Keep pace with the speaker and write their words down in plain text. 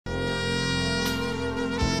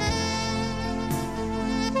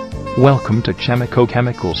Welcome to Chemico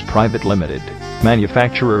Chemicals Private Limited,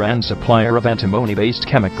 manufacturer and supplier of antimony-based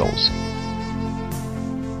chemicals.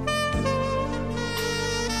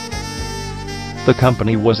 The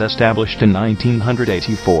company was established in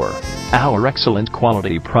 1984. Our excellent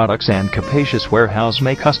quality products and capacious warehouse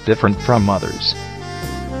make us different from others.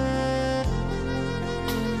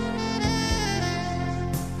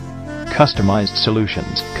 Customized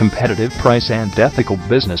solutions, competitive price and ethical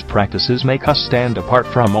business practices make us stand apart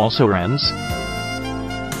from all brands.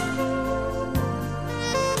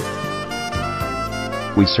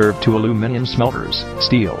 We serve to aluminum smelters,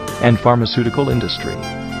 steel, and pharmaceutical industry.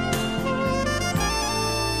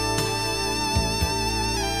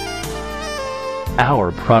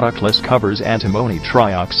 Our product list covers antimony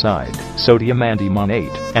trioxide, sodium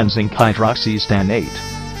antimonate, and zinc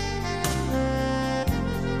hydroxystanate.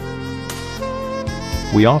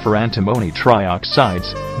 We offer antimony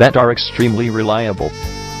trioxides that are extremely reliable.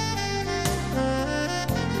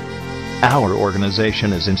 Our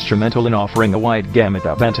organization is instrumental in offering a wide gamut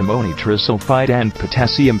of antimony trisulfide and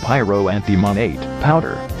potassium pyroantimonate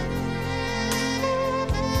powder.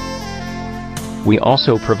 We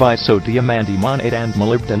also provide sodium antimonate and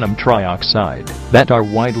molybdenum trioxide that are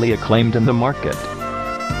widely acclaimed in the market.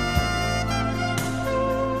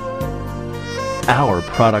 Our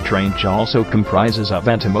product range also comprises of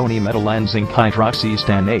antimony metal and zinc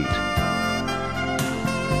hydroxystanate.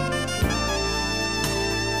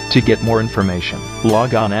 To get more information,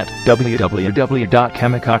 log on at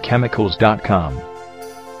www.chemicochemicals.com.